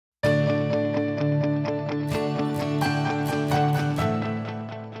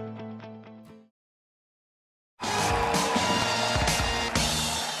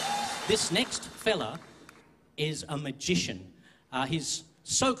This next fella is a magician. He's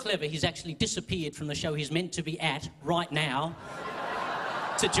so clever, he's actually disappeared from the show he's meant to be at right now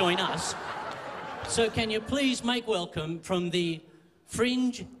to join us. So can you please make welcome from the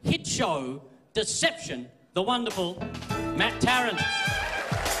Fringe hit show Deception, the wonderful Matt Tarrant.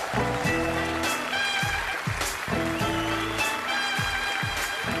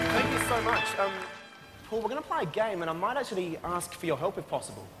 Thank you so much. Paul, we're going to play a game, and I might actually ask for your help if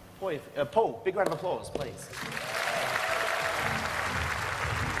possible. Paul, big round of applause, please.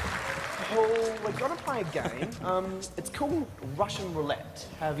 Paul, we're going to play a game. It's called Russian Roulette.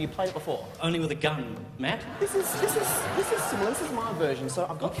 Have you played it before? Only with a gun, Matt. This is similar. This is my version. So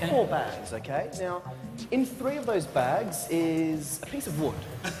I've got 4 bags, okay? Now, in 3 of those bags is a piece of wood.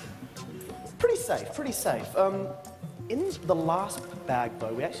 Pretty safe, pretty safe. In the last bag,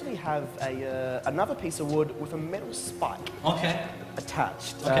 though, we actually have another piece of wood with a metal spike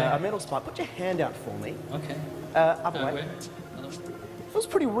attached. A metal spike. Put your hand out for me. Okay. Other way. Feels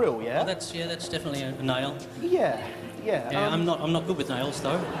pretty real, yeah? Oh, that's definitely a nail. Yeah. I'm not good with nails,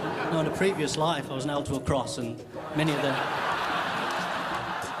 though. No, in a previous life, I was nailed to a cross, and many of the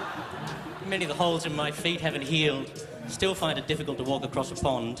holes in my feet haven't healed. Still find it difficult to walk across a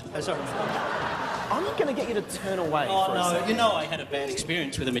pond. Sorry. I'm going to get you to turn away for a second. You know I had a bad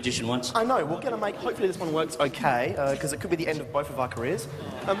experience with a magician once. I know. We're going to make... Hopefully this one works okay, because it could be the end of both of our careers.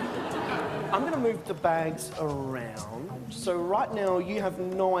 I'm going to move the bags around. So right now, you have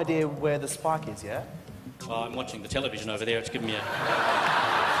no idea where the spike is, yeah? Well, I'm watching the television over there. It's giving me a...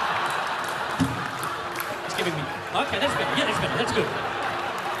 It's giving me... Okay, that's better. Yeah, that's better. That's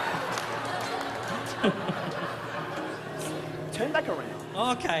good. Turn back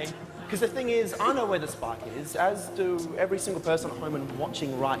around. Okay. Because the thing is, I know where the spike is, as do every single person at home and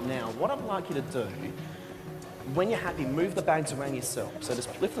watching right now. What I'd like you to do, when you're happy, move the bags around yourself. So just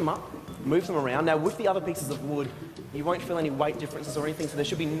lift them up, move them around. Now, with the other pieces of wood, you won't feel any weight differences or anything, so there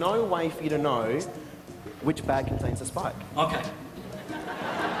should be no way for you to know which bag contains the spike. Okay.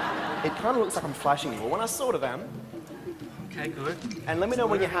 It kind of looks like I'm flashing you, when I sort of am. Okay, good. And let me know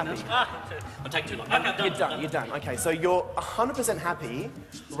when you're happy. I'll take too long. Okay, You're done. Okay, so you're 100% happy.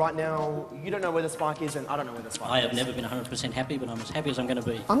 Right now, you don't know where the spike is, and I don't know where the spike is. I have never been 100% happy, but I'm as happy as I'm going to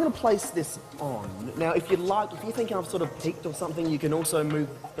be. I'm going to place this on. Now, if you're thinking I've sort of peaked or something, you can also move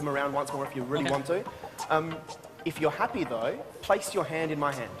them around once more if you really want to. If you're happy, though, place your hand in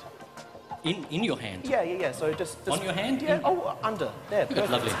my hand. In your hand? Yeah. So just on your hand? Yeah. Oh, under. There.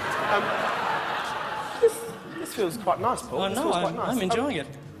 Perfect. Lovely. This feels quite nice, Paul. Oh, no, I'm enjoying it.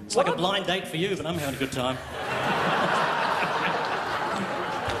 It's like a blind date for you, but I'm having a good time.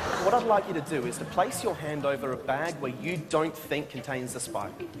 What I'd like you to do is to place your hand over a bag where you don't think contains the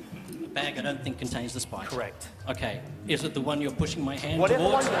spike. A bag I don't think contains the spike? Correct. Okay. Is it the one you're pushing my hand whatever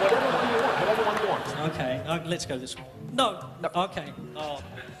towards? Whatever one you want. Okay. Let's go this way. No. Okay. Oh.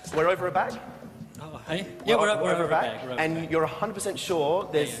 We're over a bag? Oh, hey? Yeah, we're over a bag. And you're 100% sure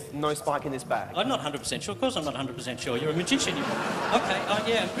there's no spike in this bag? I'm not 100% sure. Of course I'm not 100% sure. You're a magician. Okay.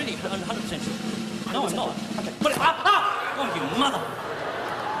 Yeah, really, I'm 100% sure. No, I'm not. Okay. But oh, you mother!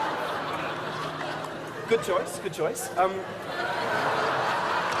 Good choice.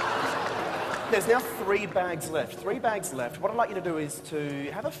 There's now 3 bags left. 3 bags left. What I'd like you to do is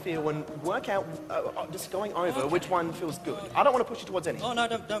to have a feel and work out, just going over, which one feels good. I don't want to push you towards any. Oh, no,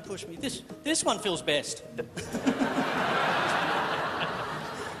 don't push me. This one feels best.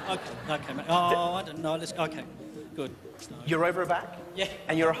 Okay, mate. Oh, I don't know. Okay, good. You're over a bag? Yeah.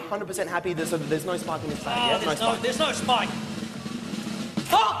 And you're 100% happy there's no spike in this bag, yeah? There's no spike.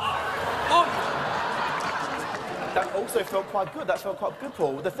 Oh! That also felt quite good.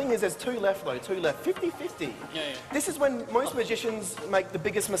 Paul. The thing is, there's 2 left, though. 2 left. 50-50. Yeah. This is when most magicians make the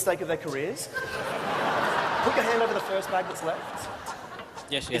biggest mistake of their careers. Put your hand over the first bag that's left.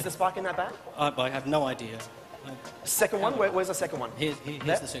 Yes. Is the spike in that bag? I have no idea. Second one? Where's the second one? Here's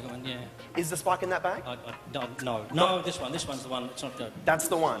the second one, yeah. Is the spike in that bag? No, this one's the one. It's not good. That's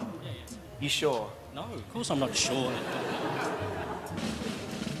the one? Yeah. You sure? No, of course I'm not sure.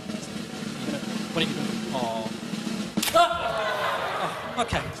 What are you doing? Oh,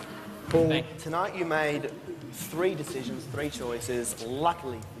 okay. Paul, tonight you made 3 decisions, 3 choices.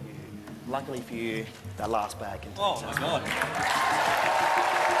 Luckily for you, that last bag contains. Oh, my God.